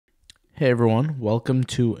Hey everyone, welcome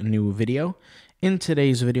to a new video. In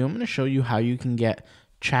today's video, I'm going to show you how you can get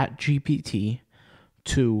ChatGPT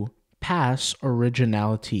to pass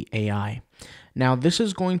Originality AI. Now, this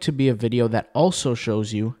is going to be a video that also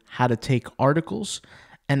shows you how to take articles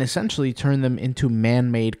and essentially turn them into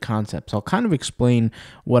man-made concepts. I'll kind of explain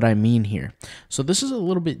what I mean here. So this is a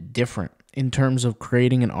little bit different in terms of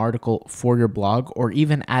creating an article for your blog or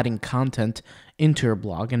even adding content into your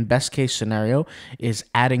blog. And best case scenario is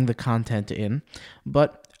adding the content in.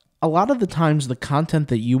 But a lot of the times the content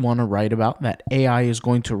that you want to write about that AI is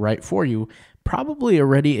going to write for you probably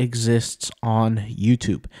already exists on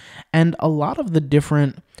YouTube. And a lot of the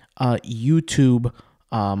different YouTube,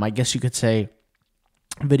 I guess you could say,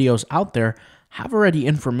 videos out there have already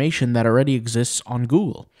information that already exists on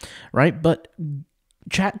Google, right? But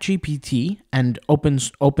ChatGPT and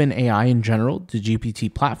OpenAI in general, the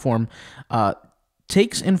GPT platform,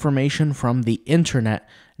 takes information from the internet,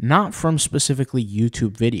 not from specifically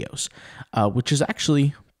YouTube videos, which is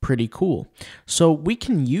actually pretty cool. So we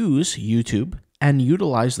can use YouTube and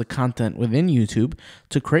utilize the content within YouTube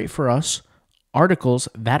to create for us articles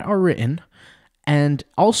that are written and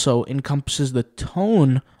also encompasses the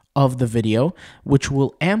tone of the video, which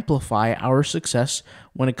will amplify our success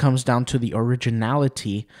when it comes down to the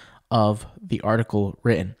originality of the article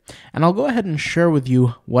written. And I'll go ahead and share with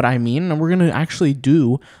you what I mean, and we're going to actually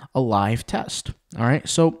do a live test. All right,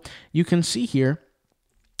 so you can see here,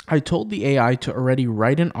 I told the AI to already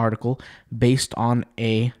write an article based on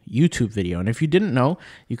a YouTube video. And if you didn't know,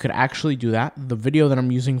 you could actually do that. The video that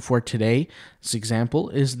I'm using for today's example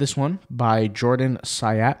is this one by Jordan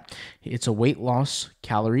Sayat. It's a weight loss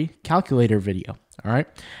calorie calculator video. All right.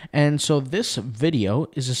 And so this video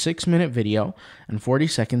is a 6-minute video and 40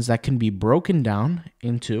 seconds that can be broken down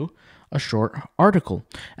into a short article.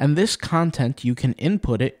 And this content, you can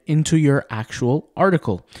input it into your actual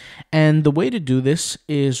article. And the way to do this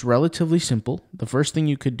is relatively simple. The first thing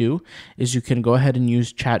you could do is you can go ahead and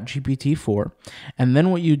use ChatGPT 4. And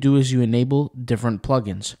then what you do is you enable different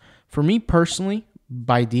plugins. For me personally,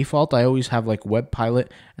 by default, I always have like WebPilot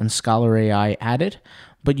and Scholar AI added.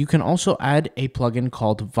 But you can also add a plugin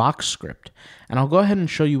called VoxScript. And I'll go ahead and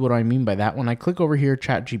show you what I mean by that. When I click over here,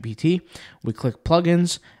 ChatGPT, we click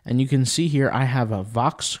plugins, and you can see here I have a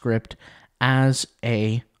VoxScript as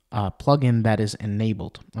a plugin that is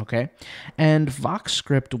enabled, okay? And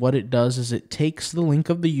VoxScript, what it does is it takes the link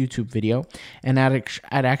of the YouTube video and it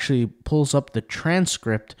actually pulls up the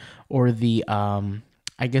transcript or the,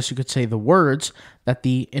 I guess you could say the words that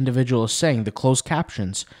the individual is saying, the closed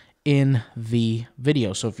captions in the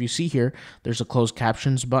video. So if you see here, there's a closed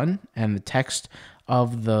captions button and the text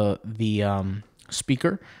of the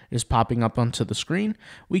speaker is popping up onto the screen.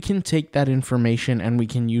 We can take that information and we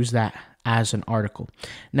can use that as an article.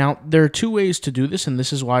 Now, there are two ways to do this, and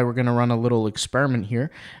this is why we're going to run a little experiment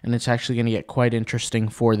here, and it's actually going to get quite interesting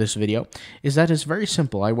for this video, is that it's very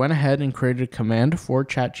simple. I went ahead and created a command for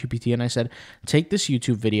ChatGPT, and I said, take this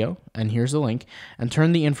YouTube video, and here's the link, and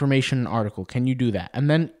turn the information in an article. Can you do that? And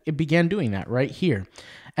then it began doing that right here.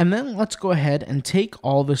 And then let's go ahead and take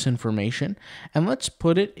all this information, and let's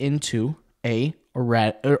put it into a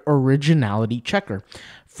originality checker.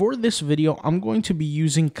 For this video, I'm going to be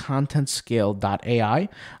using contentscale.ai.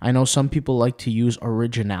 I know some people like to use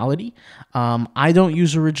Originality. I don't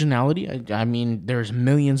use Originality. I mean, there's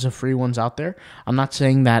millions of free ones out there. I'm not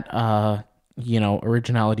saying that,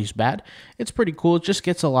 Originality is bad. It's pretty cool. It just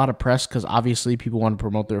gets a lot of press because obviously people want to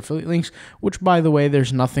promote their affiliate links, which, by the way,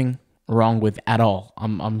 there's nothing wrong with at all.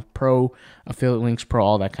 I'm pro affiliate links, pro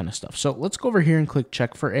all that kind of stuff. So let's go over here and click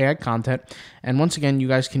check for AI content. And once again, you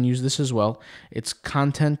guys can use this as well. It's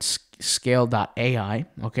contentscale.ai.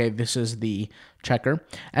 Okay, this is the checker.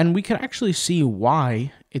 And we can actually see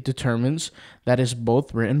why it determines that is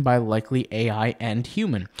both written by likely AI and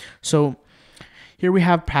human. So here we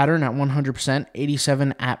have pattern at 100%,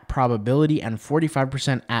 87 at probability, and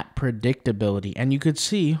 45% at predictability. And you could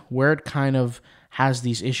see where it kind of has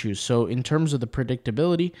these issues. So in terms of the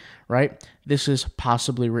predictability, right, this is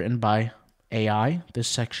possibly written by AI, this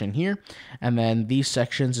section here. And then these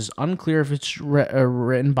sections is unclear if it's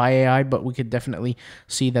written by AI, but we could definitely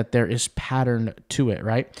see that there is pattern to it,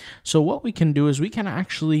 right? So what we can do is we can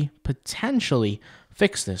actually potentially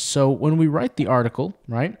fix this. So when we write the article,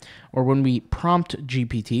 right, or when we prompt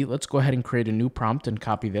GPT, let's go ahead and create a new prompt and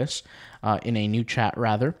copy this in a new chat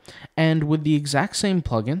rather. And with the exact same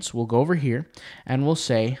plugins, we'll go over here and we'll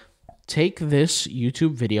say, take this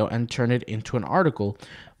YouTube video and turn it into an article,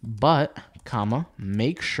 but, comma,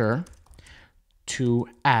 make sure to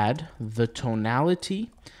add the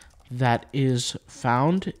tonality that is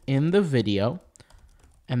found in the video,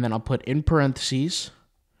 and then I'll put in parentheses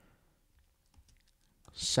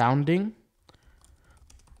sounding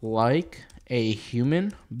like a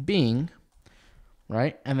human being,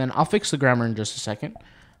 right? And then I'll fix the grammar in just a second,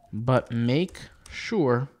 but make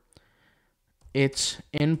sure it's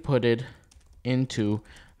inputted into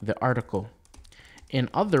the article. In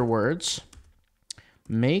other words,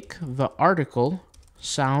 make the article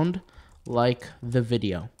sound like the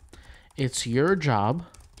video. It's your job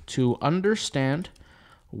to understand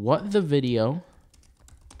what the video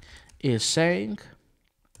is saying,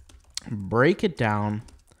 break it down,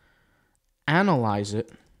 analyze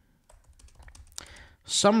it,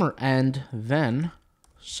 and then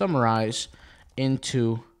summarize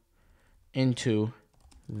into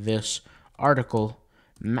this article,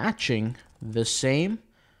 matching the same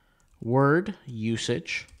word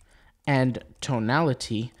usage and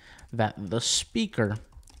tonality that the speaker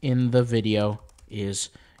in the video is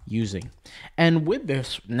using. And with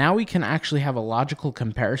this, now we can actually have a logical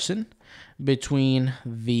comparison between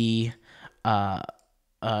the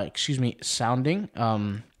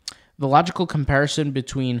the logical comparison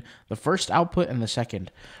between the first output and the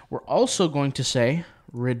second. We're also going to say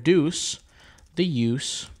reduce the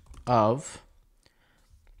use of,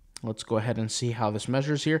 let's go ahead and see how this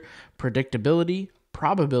measures here, predictability,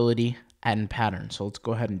 probability, and pattern. So let's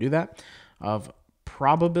go ahead and do that. Of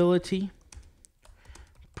probability,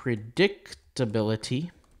 predictability,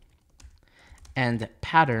 and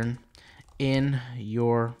pattern in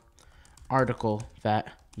your article that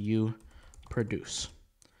you produce.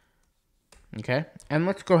 Okay, and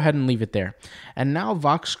let's go ahead and leave it there. And now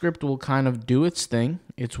VoxScript will kind of do its thing.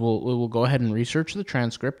 It will go ahead and research the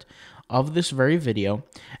transcript of this very video,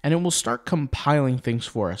 and it will start compiling things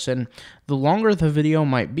for us. And the longer the video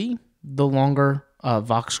might be, the longer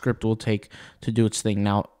VoxScript will take to do its thing.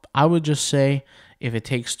 Now, I would just say if it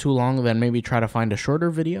takes too long, then maybe try to find a shorter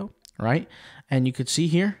video, right? And you could see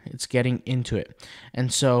here, it's getting into it.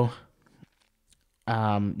 And so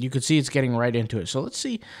you could see it's getting right into it. So let's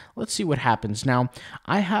see what happens. Now,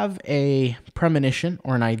 I have a premonition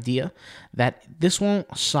or an idea that this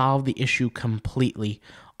won't solve the issue completely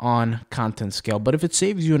on content scale, but if it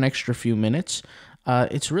saves you an extra few minutes,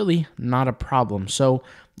 it's really not a problem. So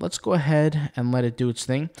let's go ahead and let it do its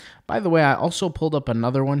thing. By the way, I also pulled up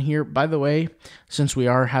another one here. By the way, since we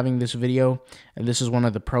are having this video, and this is one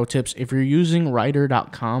of the pro tips, if you're using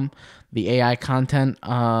writer.com, the AI content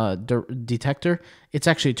detector, it's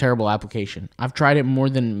actually a terrible application. I've tried it more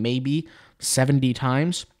than maybe 70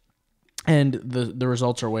 times, and the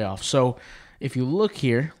results are way off. So if you look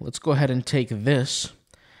here, let's go ahead and take this,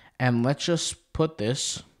 and let's just put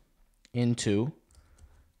this into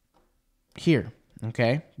here,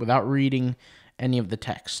 okay, without reading any of the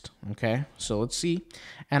text, okay? So let's see,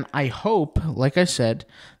 and I hope, like I said,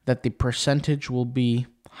 that the percentage will be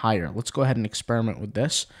higher. Let's go ahead and experiment with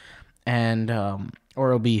this, and or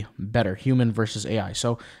it'll be better, human versus AI.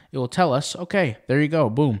 So it will tell us, okay, there you go,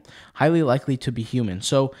 boom, highly likely to be human.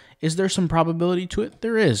 So is there some probability to it?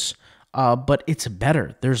 There is. But it's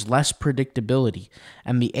better. There's less predictability,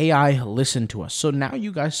 and the AI listened to us. So now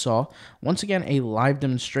you guys saw, once again, a live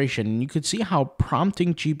demonstration, and you could see how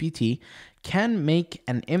prompting GPT can make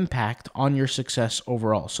an impact on your success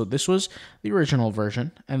overall. So this was the original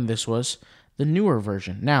version, and this was the newer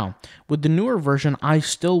version. Now, with the newer version, I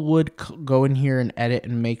still would go in here and edit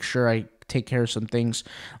and make sure I take care of some things.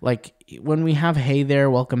 Like when we have hey there,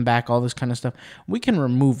 welcome back, all this kind of stuff, we can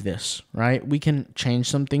remove this, right? We can change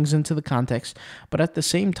some things into the context, but at the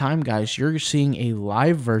same time, guys, you're seeing a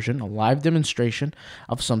live version, a live demonstration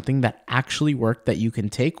of something that actually worked that you can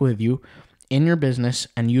take with you in your business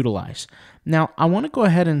and utilize. Now, I want to go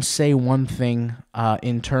ahead and say one thing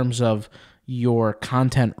in terms of your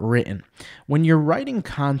content written. When you're writing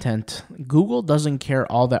content, Google doesn't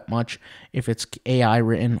care all that much if it's AI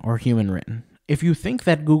written or human written. If you think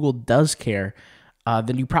that Google does care,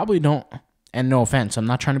 then you probably don't, and no offense, I'm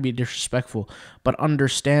not trying to be disrespectful, but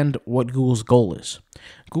understand what Google's goal is.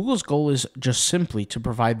 Google's goal is just simply to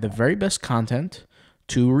provide the very best content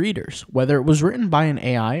to readers. Whether it was written by an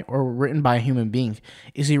AI or written by a human being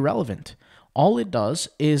is irrelevant. All it does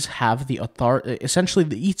is have the essentially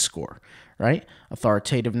the EAT score, right?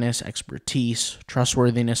 Authoritativeness, expertise,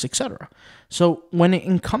 trustworthiness, etc. So when it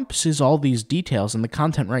encompasses all these details and the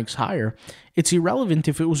content ranks higher, it's irrelevant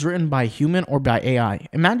if it was written by a human or by AI.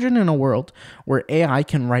 Imagine in a world where AI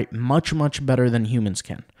can write much, much better than humans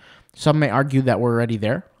can. Some may argue that we're already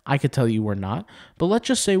there. I could tell you we're not, but let's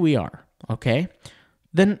just say we are, okay?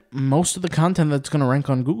 Then most of the content that's going to rank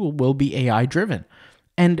on Google will be AI driven.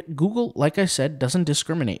 And Google, like I said, doesn't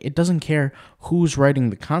discriminate. It doesn't care who's writing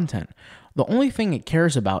the content. The only thing it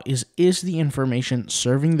cares about is the information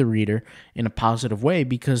serving the reader in a positive way,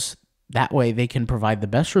 because That way they can provide the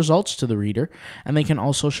best results to the reader, and they can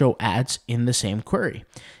also show ads in the same query.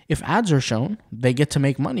 If ads are shown, they get to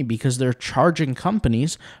make money because they're charging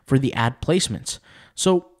companies for the ad placements.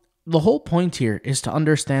 So the whole point here is to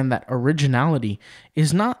understand that originality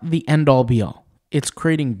is not the end-all be-all. It's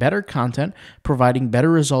creating better content, providing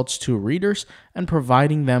better results to readers, and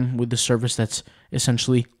providing them with the service that's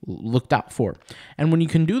essentially looked out for. And when you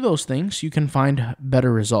can do those things, you can find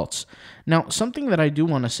better results. Now, something that I do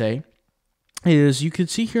want to say is you could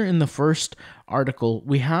see here in the first article,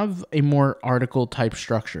 we have a more article type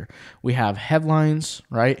structure. We have headlines,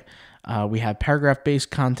 right? We have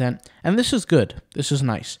paragraph-based content, and this is good. This is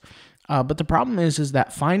nice. But the problem is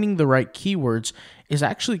that finding the right keywords is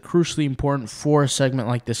actually crucially important for a segment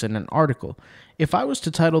like this in an article. If I was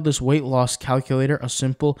to title this weight loss calculator a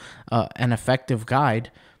simple and effective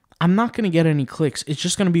guide, I'm not going to get any clicks. It's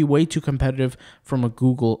just going to be way too competitive from a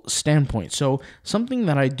Google standpoint. So something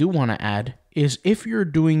that I do want to add is if you're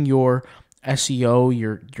doing your SEO,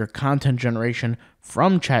 your content generation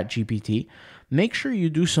from ChatGPT, make sure you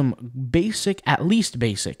do some basic, at least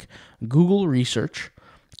basic, Google research,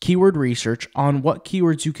 keyword research on what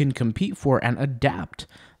keywords you can compete for and adapt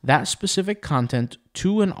that specific content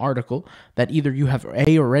to an article that either you have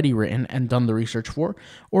already written and done the research for,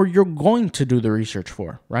 or you're going to do the research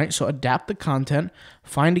for, right? So adapt the content,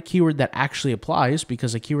 find a keyword that actually applies,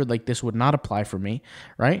 because a keyword like this would not apply for me,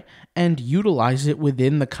 right? And utilize it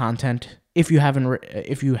within the content if you have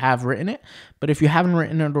written it. But if you haven't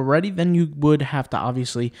written it already, then you would have to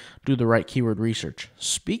obviously do the right keyword research.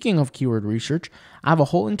 Speaking of keyword research, I have a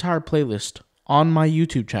whole entire playlist on my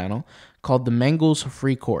YouTube channel called the Mangles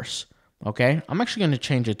Free Course. Okay, I'm actually going to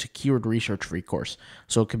change it to Keyword Research Free Course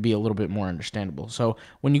so it could be a little bit more understandable. So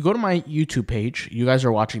when you go to my YouTube page, you guys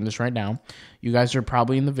are watching this right now. You guys are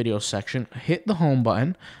probably in the video section. Hit the home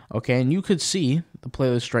button, okay, and you could see the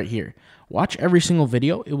playlist right here. Watch every single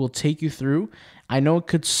video. It will take you through. I know it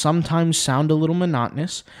could sometimes sound a little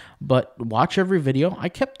monotonous, but watch every video. I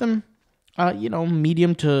kept them,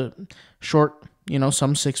 medium to short.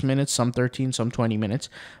 Some 6 minutes, some 13, some 20 minutes,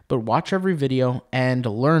 but watch every video and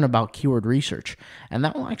learn about keyword research. And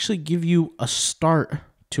that will actually give you a start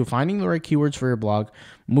to finding the right keywords for your blog,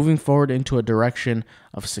 moving forward into a direction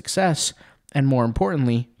of success, and more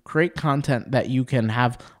importantly, create content that you can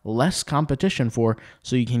have less competition for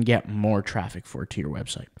so you can get more traffic to your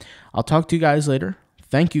website. I'll talk to you guys later.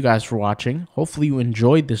 Thank you guys for watching. Hopefully you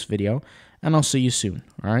enjoyed this video, and I'll see you soon.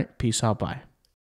 All right, peace out, bye.